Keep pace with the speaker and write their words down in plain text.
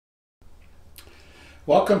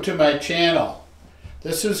Welcome to my channel.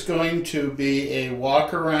 This is going to be a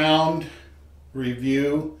walk-around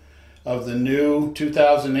review of the new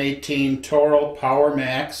 2018 Toro Power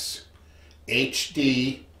Max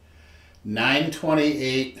HD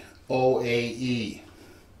 928 OAE.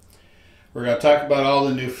 We're going to talk about all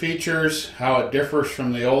the new features, how it differs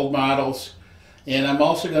from the old models, and I'm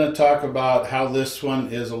also going to talk about how this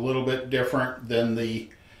one is a little bit different than the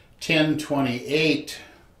 1028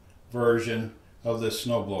 version of the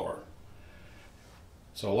snowblower.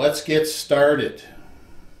 So let's get started.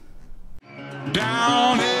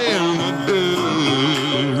 Down in the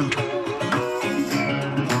dirt.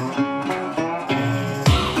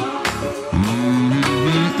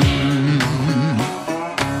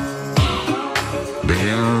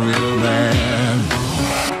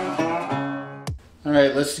 All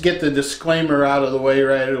right, let's get the disclaimer out of the way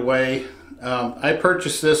right away. I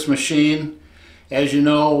purchased this machine. As you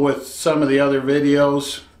know, with some of the other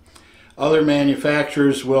videos, other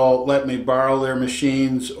manufacturers will let me borrow their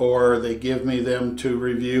machines, or they give me them to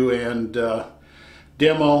review and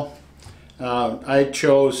demo. I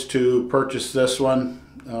chose to purchase this one.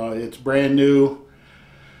 It's brand new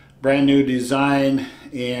design,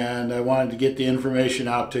 and I wanted to get the information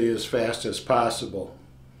out to you as fast as possible.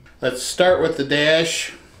 Let's start with the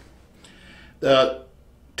dash.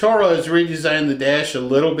 Toro has redesigned the dash a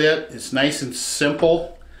little bit. It's nice and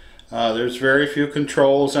simple. There's very few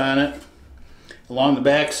controls on it. Along the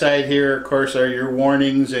back side here, of course, are your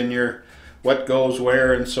warnings and your what goes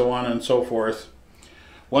where and so on and so forth.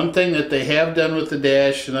 One thing that they have done with the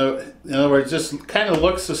dash, in other words, this kind of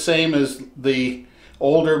looks the same as the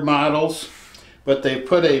older models, but they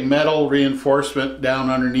put a metal reinforcement down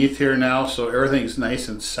underneath here now, so everything's nice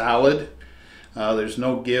and solid. There's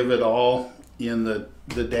no give at all in the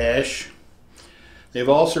dash. They've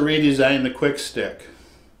also redesigned the quick stick,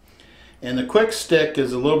 and the quick stick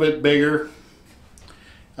is a little bit bigger.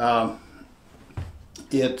 They've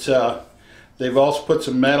also put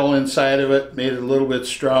some metal inside of it, made it a little bit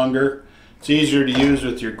stronger. It's easier to use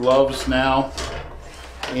with your gloves now,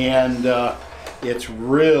 and it's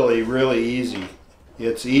really easy.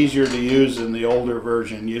 It's easier to use than the older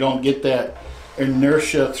version. You don't get that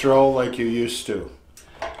inertia throw like you used to.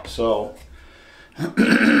 So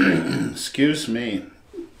excuse me.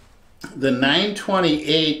 The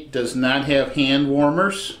 928 does not have hand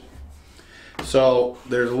warmers, so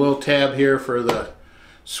there's a little tab here for the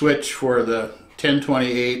switch for the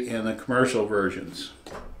 1028 and the commercial versions.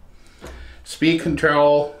 Speed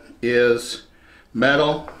control is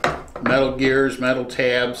metal gears, metal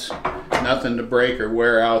tabs, nothing to break or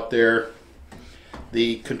wear out there.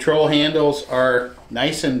 The control handles are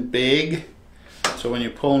nice and big, so when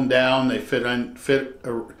you pull them down, they fit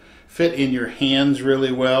in your hands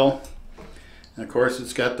really well. And of course,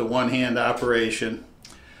 it's got the one-hand operation.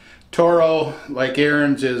 Toro, like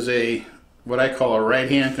Aaron's, is what I call a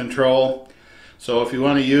right-hand control. So if you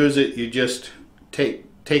want to use it, you just take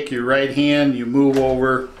your right hand, you move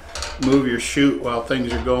your chute while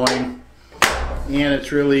things are going, and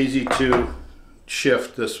it's real easy to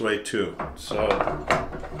shift this way too.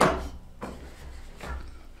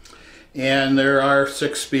 And there are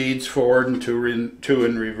 6 speeds, forward and 2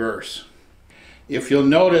 in reverse. If you'll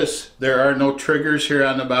notice, there are no triggers here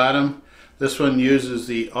on the bottom. This one uses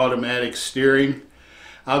the automatic steering.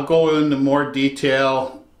 I'll go into more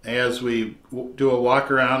detail as we do a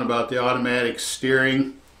walk around about the automatic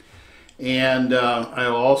steering, and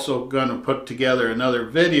I'm also going to put together another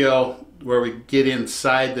video where we get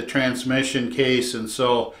inside the transmission case and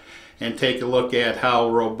take a look at how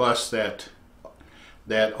robust that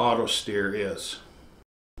auto steer is.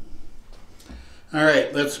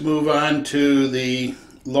 Alright, let's move on to the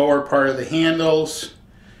lower part of the handles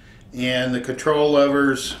and the control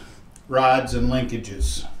levers, rods, and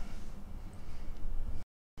linkages.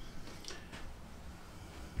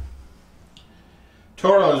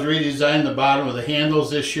 Toro has redesigned the bottom of the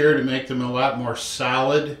handles this year to make them a lot more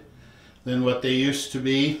solid than what they used to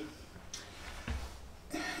be.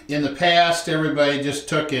 In the past, everybody just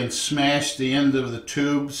took and smashed the end of the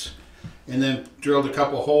tubes and then drilled a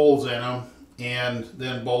couple holes in them and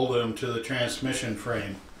then bolted them to the transmission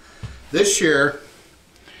frame. This year,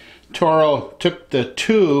 Toro took the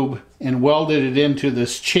tube and welded it into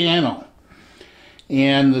this channel,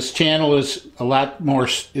 and this channel is a lot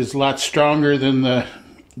stronger than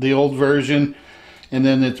the old version, and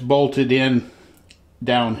then it's bolted in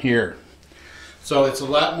down here. So it's a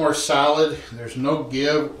lot more solid. There's no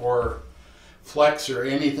give or flex or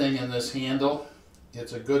anything in this handle.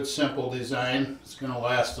 It's a good, simple design. It's going to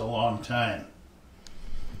last a long time.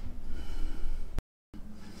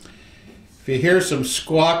 If you hear some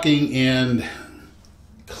squawking and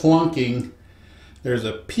clunking. There's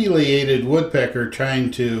a pileated woodpecker trying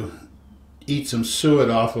to eat some suet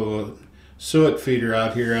off of a suet feeder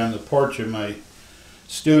out here on the porch of my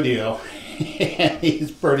studio. And he's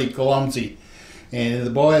pretty clumsy.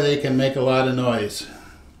 And boy, they can make a lot of noise.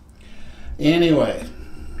 Anyway,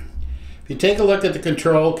 if you take a look at the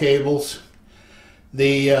control cables,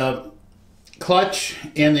 the clutch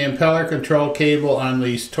and the impeller control cable on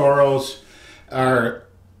these Toros are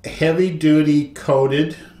heavy duty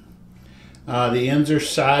coated. The ends are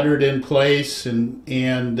soldered in place,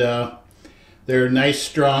 and they're nice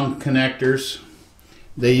strong connectors.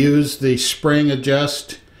 They use the spring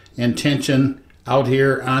adjust and tension out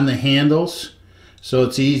here on the handles, so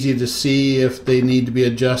it's easy to see if they need to be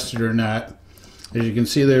adjusted or not. As you can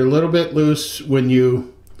see, they're a little bit loose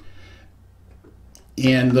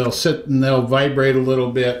and they'll sit and they'll vibrate a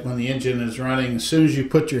little bit when the engine is running. As soon as you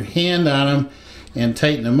put your hand on them and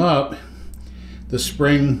tighten them up, the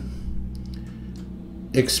spring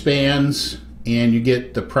expands and you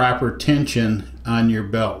get the proper tension on your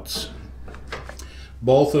belts.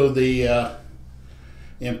 Both of the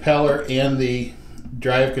impeller and the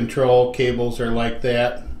drive control cables are like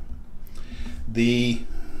that. The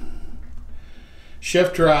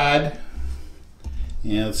shift rod,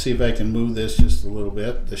 and let's see if I can move this just a little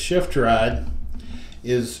bit. The shift rod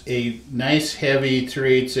is a nice heavy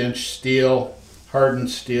 3/8 inch steel, hardened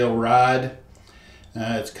steel rod.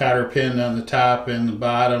 It's cotter pinned on the top and the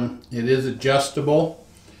bottom. It is adjustable,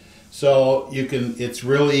 so it's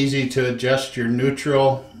real easy to adjust your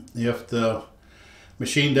neutral. If the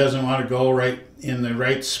machine doesn't want to go right in the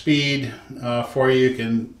right speed for you, you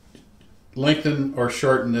can lengthen or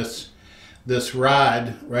shorten this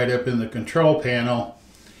rod right up in the control panel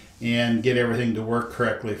and get everything to work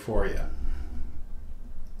correctly for you.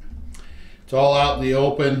 It's all out in the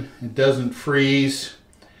open. It doesn't freeze.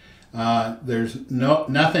 There's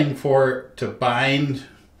nothing for it to bind,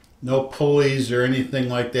 no pulleys or anything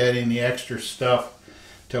like that, any extra stuff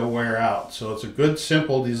to wear out. So it's a good,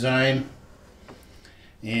 simple design,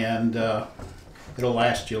 and it'll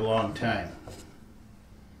last you a long time.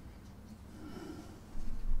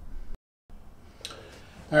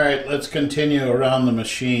 All right, let's continue around the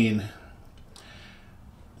machine.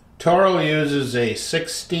 Toro uses a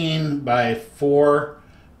 16 by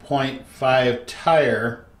 4.5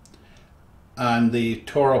 tire on the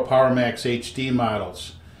Toro Power Max HD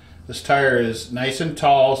models. This tire is nice and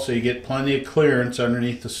tall, so you get plenty of clearance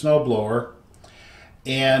underneath the snowblower,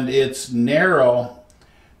 and it's narrow,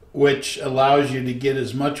 which allows you to get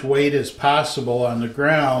as much weight as possible on the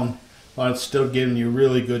ground while it's still giving you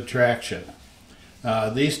really good traction.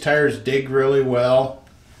 These tires dig really well.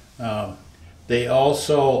 They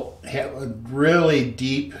also have a really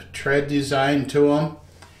deep tread design to them,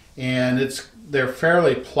 and they're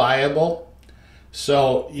fairly pliable,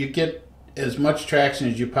 so you get as much traction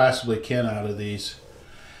as you possibly can out of these.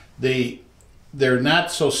 They're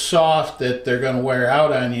not so soft that they're going to wear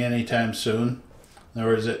out on you anytime soon. In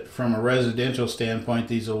other words, from a residential standpoint,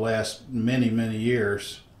 these will last many, many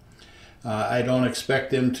years. I don't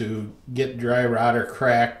expect them to get dry rot or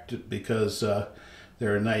cracked because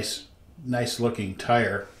they're a nice looking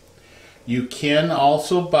tire. You can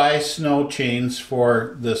also buy snow chains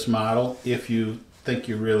for this model if you think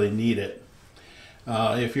you really need it.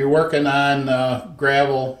 If you're working on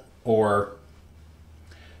gravel or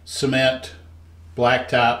cement,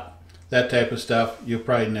 blacktop, that type of stuff, you'll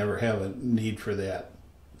probably never have a need for that.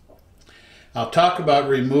 I'll talk about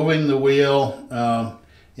removing the wheel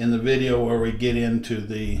in the video where we get into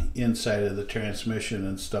the inside of the transmission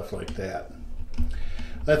and stuff like that.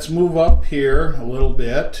 Let's move up here a little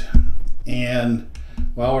bit, and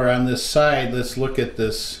while we're on this side, let's look at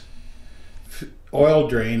this oil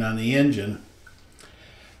drain on the engine.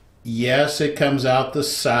 Yes, it comes out the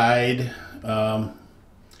side, but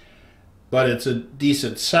it's a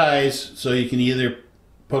decent size, so you can either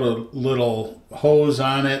put a little hose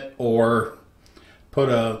on it or put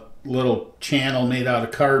a little channel made out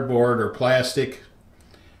of cardboard or plastic.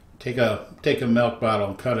 Take a milk bottle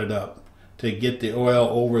and cut it up to get the oil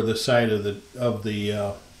over the side of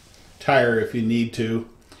the tire if you need to.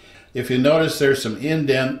 If you notice, there's some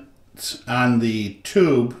indents on the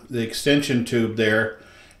tube, the extension tube there,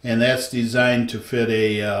 and that's designed to fit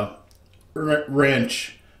a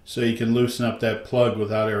wrench so you can loosen up that plug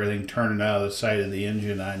without everything turning out of the side of the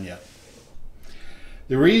engine on you.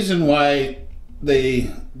 The reason why they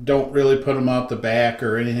don't really put them out the back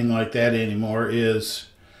or anything like that anymore is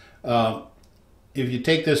if you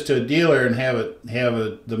take this to a dealer and have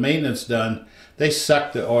the maintenance done, they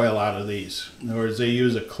suck the oil out of these. In other words, they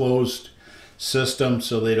use a closed system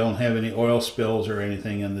so they don't have any oil spills or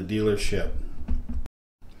anything in the dealership.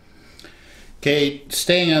 Okay,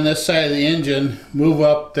 staying on this side of the engine, move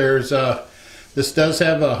up. There's this does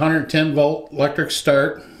have a 110 volt electric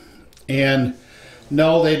start, and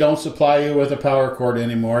no, they don't supply you with a power cord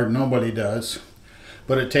anymore. Nobody does.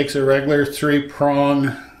 But it takes a regular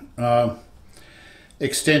 3-prong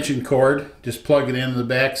extension cord. Just plug it into the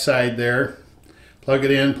back side there. Plug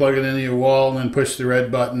it into your wall, and then push the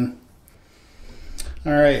red button.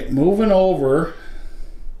 Alright, moving over.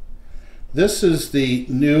 This is the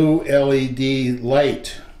new LED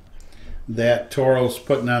light that Toro's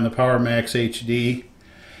putting on the Power Max HD.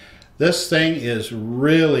 This thing is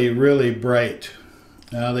really, really bright.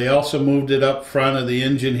 They also moved it up front of the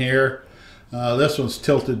engine here. This one's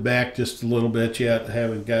tilted back just a little bit yet. I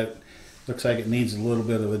haven't got, looks like it needs a little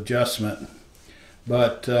bit of adjustment.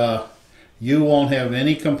 But you won't have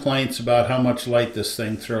any complaints about how much light this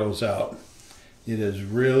thing throws out. It is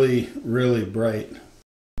really, really bright.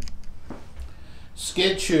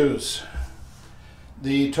 Skid shoes.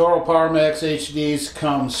 The Toro Power Max HDs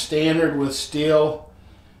come standard with steel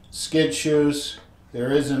skid shoes.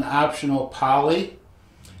 There is an optional poly.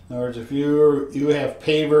 In other words, if you have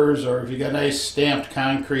pavers or if you got nice stamped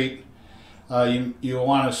concrete, you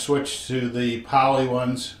want to switch to the poly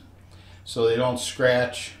ones so they don't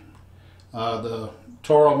scratch. The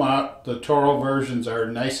Toro versions are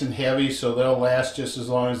nice and heavy, so they'll last just as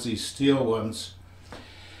long as these steel ones.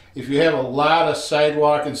 If you have a lot of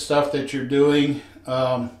sidewalk and stuff that you're doing,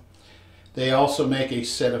 they also make a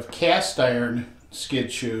set of cast iron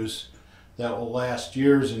skid shoes that will last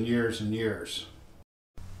years and years and years.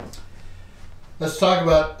 Let's talk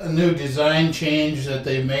about a new design change that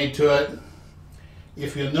they've made to it.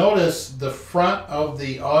 If you notice, the front of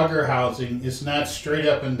the auger housing is not straight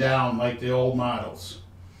up and down like the old models.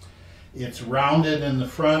 It's rounded in the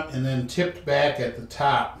front and then tipped back at the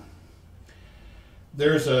top.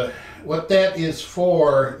 What that is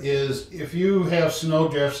for is if you have snow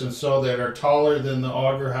drifts and so that are taller than the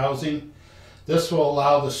auger housing, this will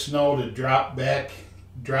allow the snow to drop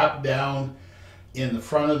down in the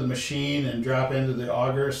front of the machine and drop into the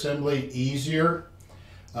auger assembly easier.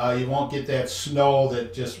 You won't get that snow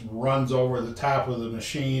that just runs over the top of the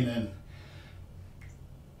machine and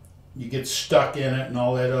you get stuck in it and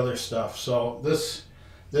all that other stuff. So this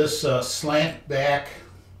slant back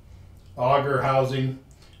auger housing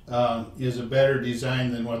is a better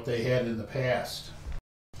design than what they had in the past.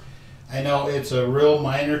 I know it's a real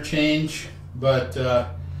minor change, but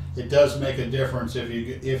it does make a difference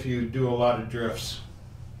if you do a lot of drifts.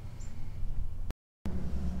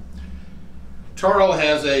 Toro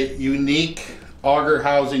has a unique auger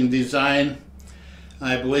housing design.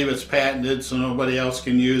 I believe it's patented, so nobody else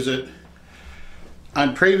can use it.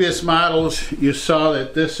 On previous models, you saw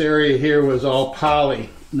that this area here was all poly.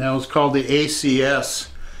 And that was called the ACS,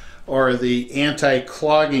 or the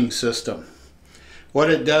anti-clogging system. What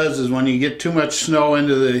it does is when you get too much snow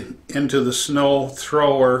into the snow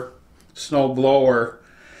blower,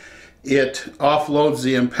 it offloads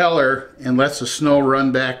the impeller and lets the snow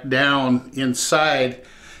run back down inside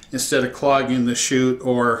instead of clogging the chute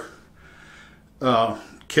or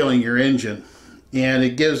killing your engine. And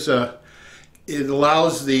it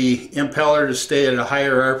allows the impeller to stay at a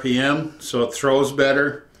higher RPM, so it throws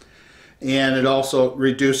better, and it also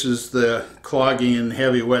reduces the clogging in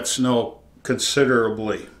heavy wet snow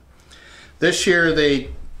considerably. This year they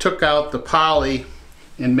took out the poly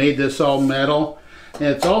and made this all metal, and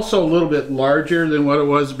it's also a little bit larger than what it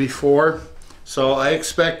was before, so I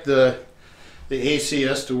expect the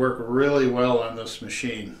ACS to work really well on this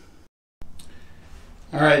machine.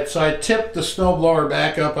 Alright, so I tipped the snowblower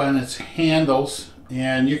back up on its handles,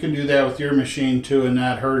 and you can do that with your machine too and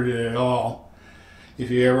not hurt it at all. If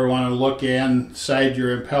you ever want to look inside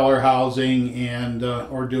your impeller housing and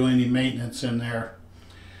or do any maintenance in there.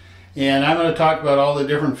 And I'm going to talk about all the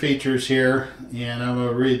different features here, and I'm going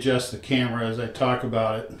to readjust the camera as I talk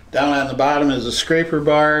about it. Down on the bottom is a scraper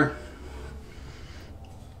bar,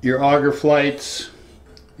 your auger flights,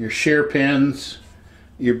 your shear pins,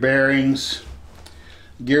 your bearings,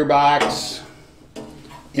 gearbox,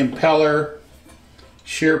 impeller,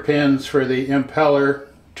 shear pins for the impeller,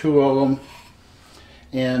 2 of them,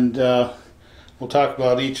 and we'll talk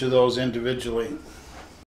about each of those individually.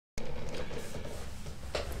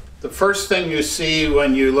 The first thing you see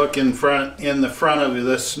when you look in the front of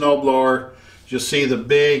this snowblower, you'll see the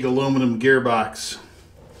big aluminum gearbox.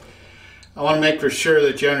 I want to make for sure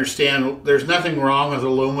that you understand there's nothing wrong with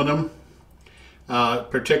aluminum.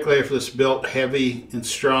 Particularly if it's built heavy and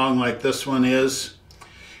strong like this one is.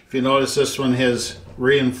 If you notice, this one has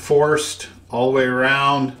reinforced all the way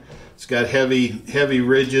around. It's got heavy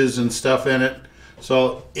ridges and stuff in it,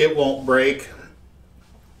 so it won't break.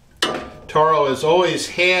 Toro has always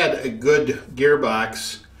had a good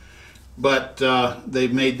gearbox, but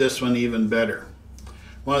they've made this one even better.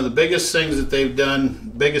 One of the biggest things that they've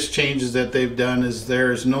done, biggest changes that they've done, is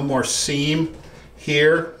there's no more seam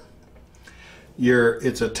here.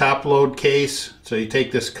 It's a top load case, so you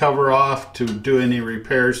take this cover off to do any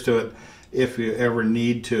repairs to it if you ever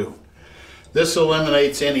need to. This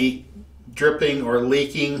eliminates any dripping or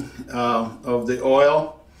leaking of the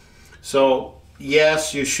oil. So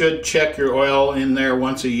yes, you should check your oil in there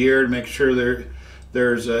once a year to make sure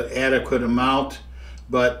there's an adequate amount,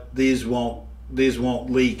 but these won't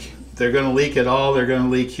leak. They're going to leak at all. They're going to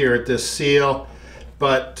leak here at this seal,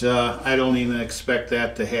 but I don't even expect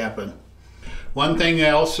that to happen. One thing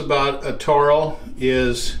else about a Toro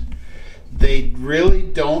is they really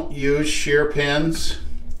don't use shear pins.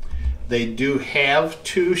 They do have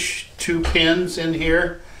two pins in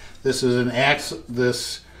here. This is an axle.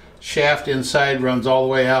 This shaft inside runs all the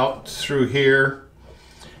way out through here,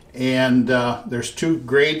 and there's 2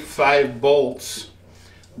 grade 5 bolts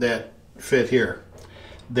that fit here.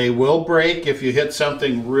 They will break if you hit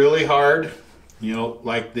something really hard, you know,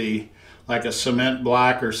 like a cement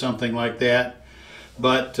block or something like that.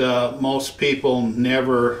 But most people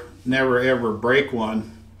never ever break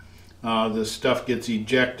one. The stuff gets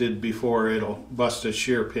ejected before it'll bust a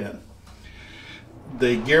shear pin.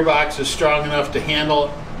 The gearbox is strong enough to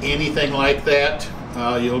handle anything like that.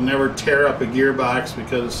 You'll never tear up a gearbox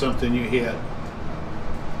because of something you hit.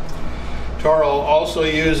 Toro also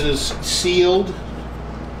uses sealed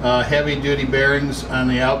heavy-duty bearings on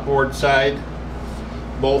the outboard side,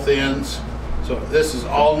 both ends. So this is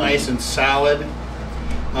all nice and solid.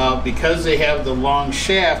 Because they have the long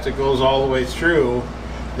shaft that goes all the way through,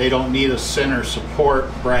 they don't need a center support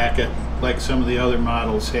bracket like some of the other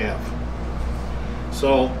models have.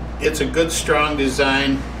 So it's a good, strong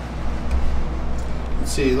design.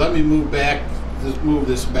 Let's see, let me move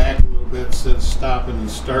this back a little bit instead of stopping and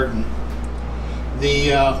starting.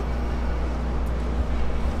 The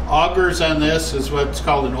augers on this is what's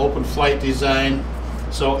called an open flight design.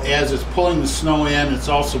 So as it's pulling the snow in, it's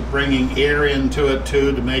also bringing air into it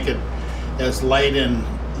too to make it as light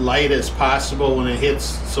as possible when it hits.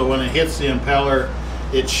 So when it hits the impeller,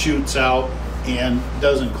 it shoots out and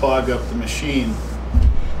doesn't clog up the machine.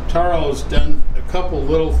 Toro's done a couple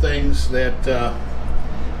little things that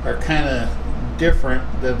are kind of different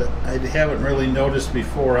that I haven't really noticed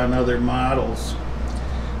before on other models.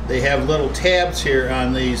 They have little tabs here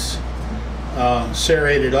on these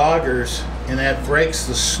serrated augers, and that breaks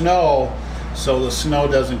the snow so the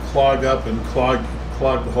snow doesn't clog up and clog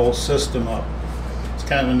the whole system up. It's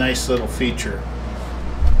kind of a nice little feature.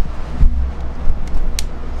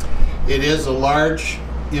 It is a large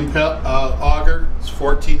auger. It's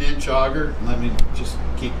 14-inch auger. Let me just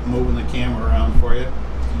keep moving the camera around for you.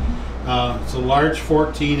 It's a large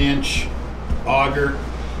 14-inch auger,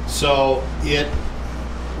 so it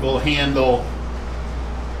will handle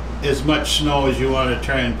as much snow as you want to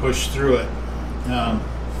try and push through it.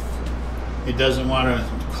 It doesn't want to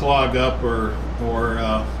clog up or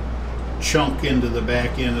chunk into the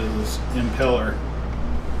back end of this impeller,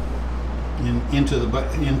 into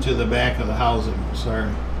the back of the housing.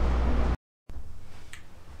 Sorry.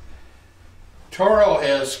 Toro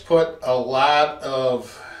has put a lot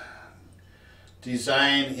of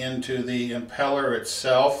design into the impeller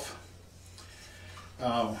itself.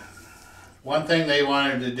 One thing they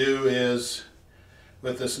wanted to do is,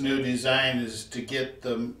 with this new design, is to get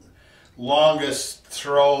the longest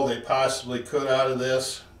throw they possibly could out of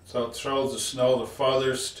this, so it throws the snow the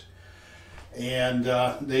farthest. And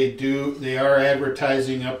they are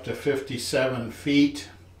advertising up to 57 feet.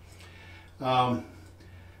 The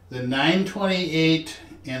 928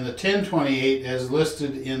 and the 1028, as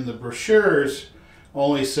listed in the brochures,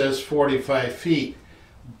 only says 45 feet.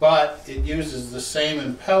 But it uses the same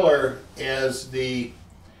impeller as the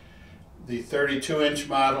 32-inch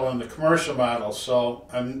model and the commercial model. So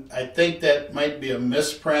I think that might be a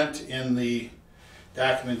misprint in the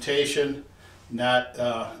documentation. And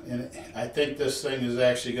I think this thing is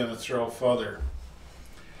actually going to throw further.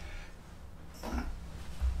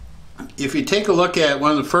 If you take a look at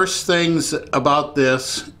one of the first things about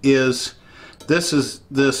this is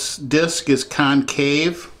this disc is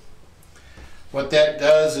concave. What that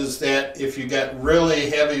does is that if you got really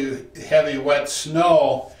heavy wet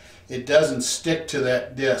snow, it doesn't stick to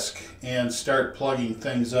that disc and start plugging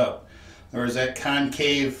things up. Whereas that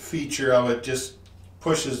concave feature of it just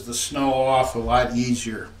pushes the snow off a lot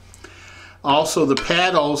easier. Also, the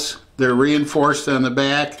paddles, they're reinforced on the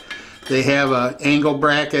back. They have an angle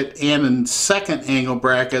bracket and a second angle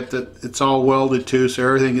bracket that it's all welded to, so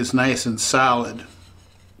everything is nice and solid.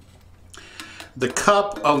 The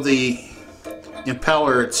cup of the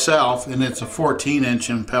impeller itself, and it's a 14-inch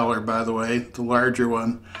impeller, by the way, the larger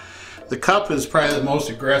one. The cup is probably the most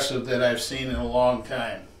aggressive that I've seen in a long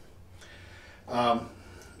time.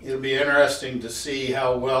 It'll be interesting to see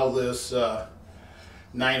how well this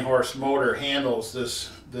 9-horse motor handles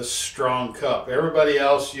this strong cup. Everybody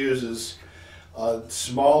else uses a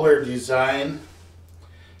smaller design,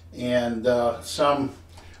 and some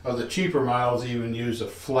of the cheaper models even use a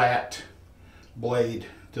flat blade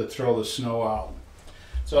to throw the snow out.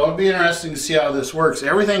 So it'll be interesting to see how this works.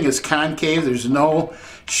 Everything is concave. There's no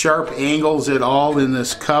sharp angles at all in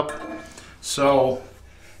this cup. So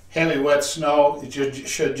heavy wet snow, it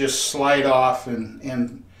should just slide off,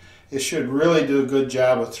 and it should really do a good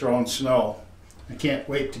job of throwing snow. I can't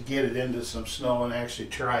wait to get it into some snow and actually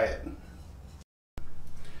try it.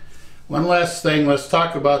 One last thing, let's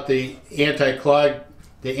talk about the anti-clog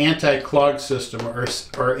system, or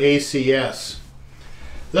ACS.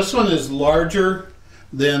 This one is larger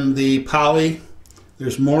than the poly.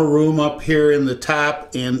 There's more room up here in the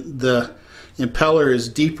top, and the impeller is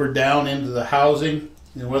deeper down into the housing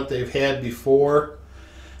than what they've had before.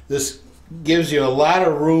 This gives you a lot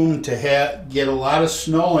of room to get a lot of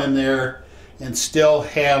snow in there and still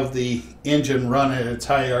have the engine run at its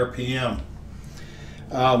high RPM.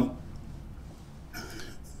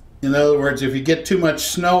 In other words, if you get too much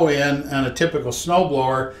snow in on a typical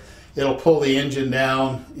snowblower, it'll pull the engine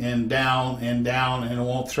down and down and down, and it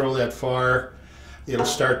won't throw that far. It'll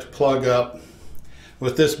start to plug up.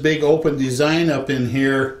 With this big open design up in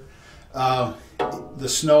here, the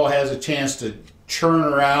snow has a chance to churn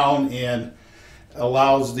around and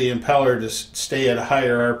allows the impeller to stay at a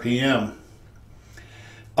higher RPM.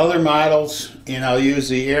 Other models, and I'll use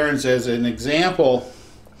the Aaron's as an example,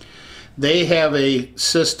 they have a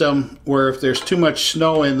system where if there's too much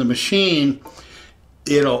snow in the machine,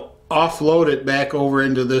 it'll offload it back over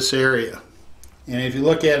into this area. And if you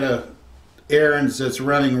look at a Aaron's that's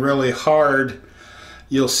running really hard,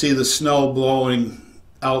 you'll see the snow blowing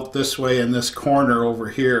out this way in this corner over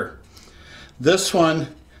here. This one,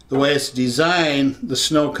 the way it's designed, the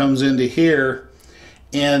snow comes into here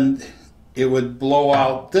and it would blow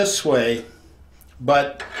out this way,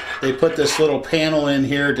 but they put this little panel in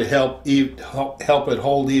here to help it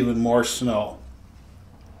hold even more snow.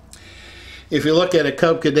 If you look at a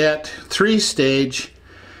Cub Cadet 3-stage,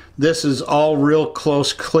 this is all real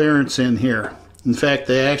close clearance in here. In fact,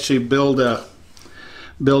 they actually build a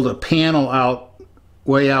panel out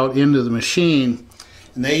way out into the machine,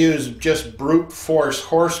 and they use just brute force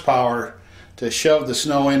horsepower to shove the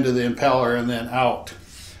snow into the impeller and then out.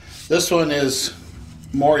 This one is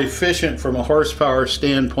more efficient from a horsepower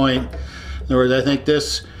standpoint. In other words, I think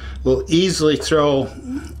this will easily throw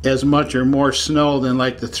as much or more snow than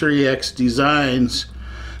like the 3X designs,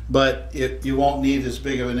 but you won't need as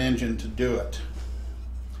big of an engine to do it.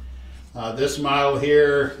 This model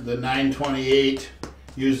here, the 928,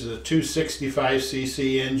 uses a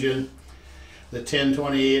 265cc engine. The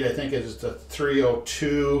 1028, I think, is the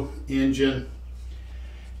 302 engine.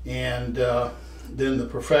 And then the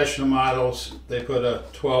professional models, they put a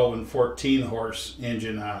 12 and 14 horse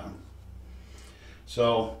engine on them.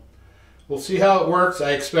 So we'll see how it works.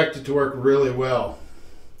 I expect it to work really well.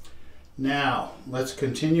 Now let's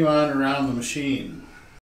continue on around the machine.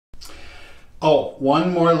 Oh,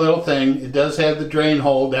 one more little thing. It does have the drain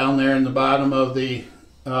hole down there in the bottom of the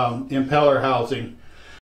impeller housing.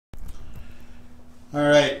 All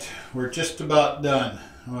right, we're just about done.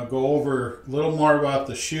 I'm going to go over a little more about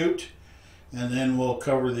the chute, and then we'll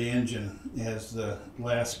cover the engine as the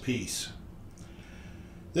last piece.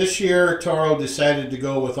 This year, Toro decided to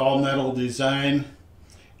go with all metal design,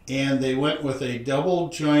 and they went with a double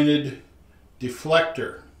jointed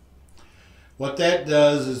deflector. What that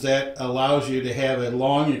does is that allows you to have a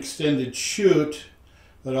long extended chute,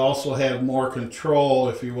 but also have more control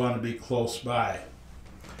if you want to be close by.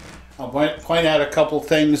 I'll point out a couple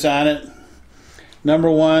things on it. Number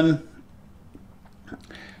one,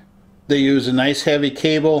 they use a nice heavy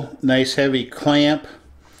cable, nice heavy clamp.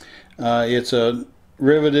 It's a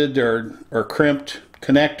riveted or crimped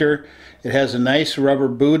connector. It has a nice rubber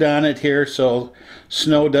boot on it here, so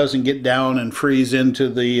snow doesn't get down and freeze into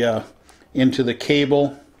the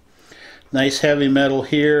cable. Nice heavy metal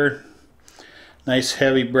here. Nice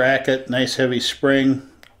heavy bracket, nice heavy spring,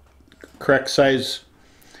 correct size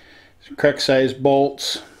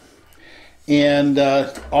bolts, and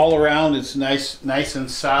all around it's nice and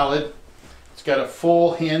solid. It's got a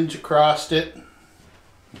full hinge across it,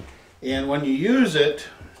 and when you use it,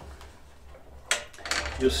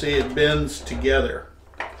 you'll see it bends together.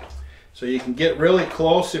 So you can get really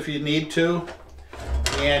close if you need to.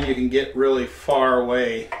 and you can get really far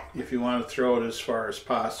away if you want to throw it as far as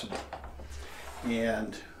possible.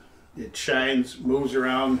 And it shines, moves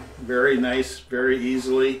around very nice, very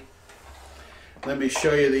easily. Let me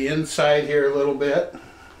show you the inside here a little bit.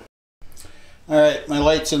 Alright, my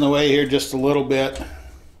light's in the way here just a little bit,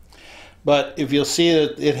 but if you'll see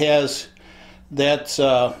that it has that's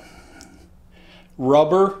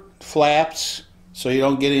rubber flaps so you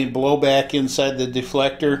don't get any blowback inside the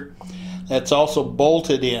deflector. That's also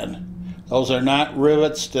bolted in. Those are not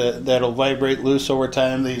rivets that'll vibrate loose over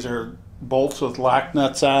time. These are bolts with lock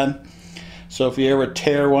nuts on. So if you ever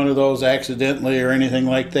tear one of those accidentally or anything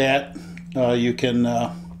like that, you can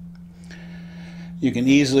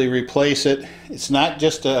easily replace it. It's not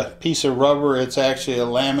just a piece of rubber, it's actually a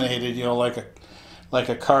laminated, you know, like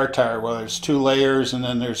a car tire, where there's two layers and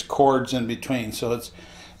then there's cords in between. So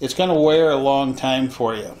it's going to wear a long time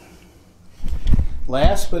for you.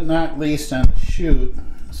 Last but not least on the chute,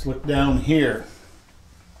 let's look down here.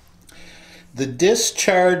 The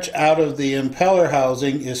discharge out of the impeller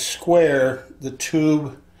housing is square. The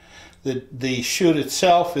tube, the chute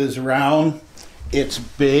itself is round. It's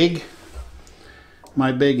big.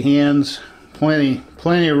 My big hands, plenty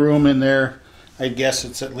of room in there. I guess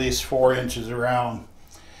it's at least 4 inches around.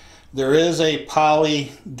 There is a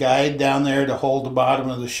poly guide down there to hold the bottom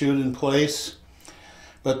of the chute in place,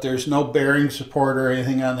 but there's no bearing support or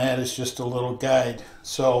anything on that. It's just a little guide.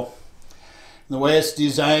 So the way it's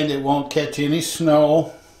designed, it won't catch any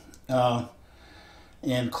snow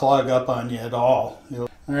and clog up on you at all.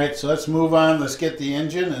 Alright, so let's move on. Let's get the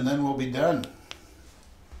engine and then we'll be done.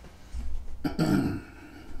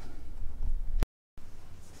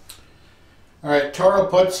 Alright, Toro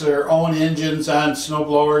puts their own engines on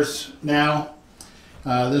snowblowers now.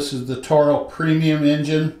 This is the Toro Premium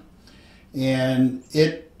engine, and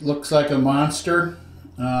it looks like a monster,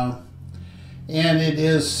 and it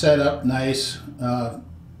is set up nice.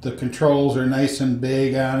 The controls are nice and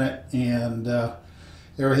big on it, and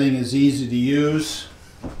everything is easy to use.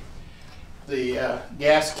 The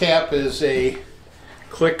gas cap is a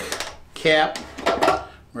click cap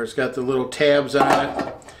where it's got the little tabs on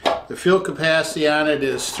it. The fuel capacity on it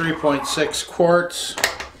is 3.6 quarts.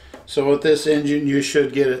 So with this engine you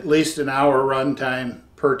should get at least an hour run time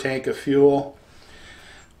per tank of fuel.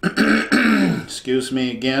 Excuse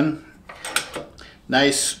me again.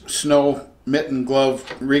 Nice snow mitten glove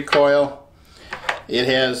recoil. It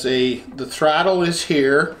has the throttle is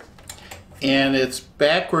here, and it's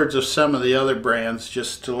backwards of some of the other brands,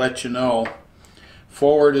 just to let you know.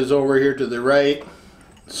 Forward is over here to the right.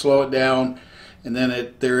 Slow it down. And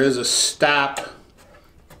then there is a stop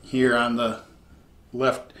here on the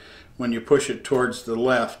left when you push it towards the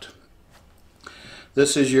left.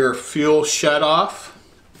 This is your fuel shut off,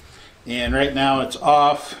 and right now it's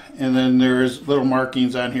off, and then there's little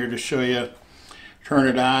markings on here to show you turn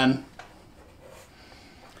it on.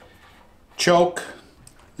 Choke,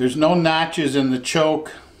 there's no notches in the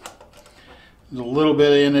choke. There's a little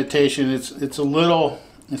bit of indentation. It's a little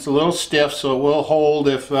stiff, so it will hold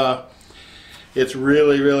if it's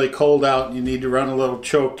really cold out and you need to run a little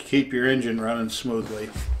choke to keep your engine running smoothly.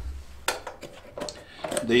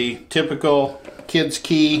 The typical kids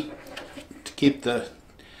key to keep the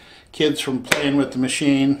kids from playing with the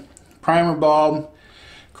machine. Primer bulb.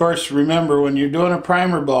 Of course, remember, when you're doing a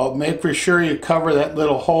primer bulb, make for sure you cover that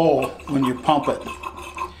little hole when you pump it.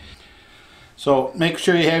 So make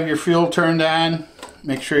sure you have your fuel turned on.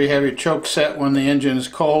 Make sure you have your choke set when the engine is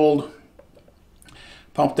cold.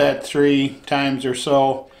 Pump that 3 times or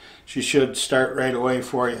so. She should start right away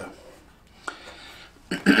for you.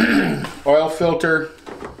 Oil filter,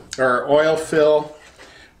 or oil fill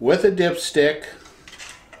with a dipstick.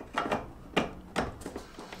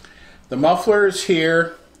 The muffler is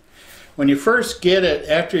here. When you first get it,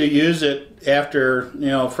 after you use it, after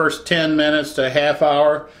first 10 minutes to a half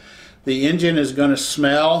hour, the engine is going to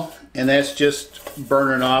smell, and that's just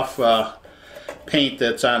burning off paint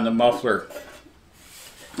that's on the muffler.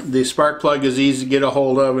 The spark plug is easy to get a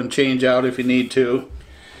hold of and change out if you need to.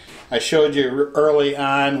 I showed you early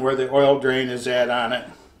on where the oil drain is at on it.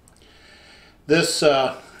 This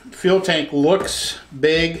fuel tank looks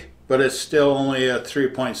big, but it's still only a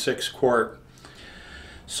 3.6 quart.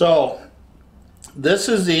 So this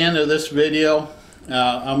is the end of this video.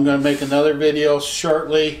 I'm going to make another video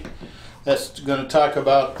shortly that's going to talk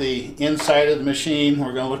about the inside of the machine.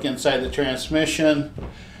 We're going to look inside the transmission.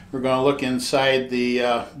 We're going to look inside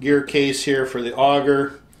the gear case here for the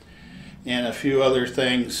auger and a few other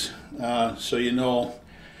things, so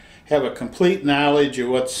have a complete knowledge of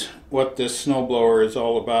what this snowblower is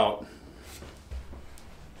all about.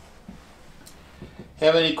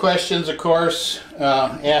 Have any questions, of course,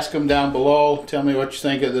 ask them down below. Tell me what you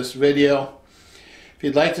think of this video. If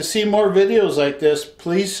you'd like to see more videos like this,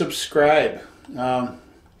 please subscribe. And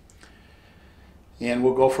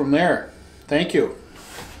we'll go from there. Thank you.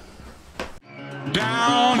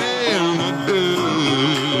 Down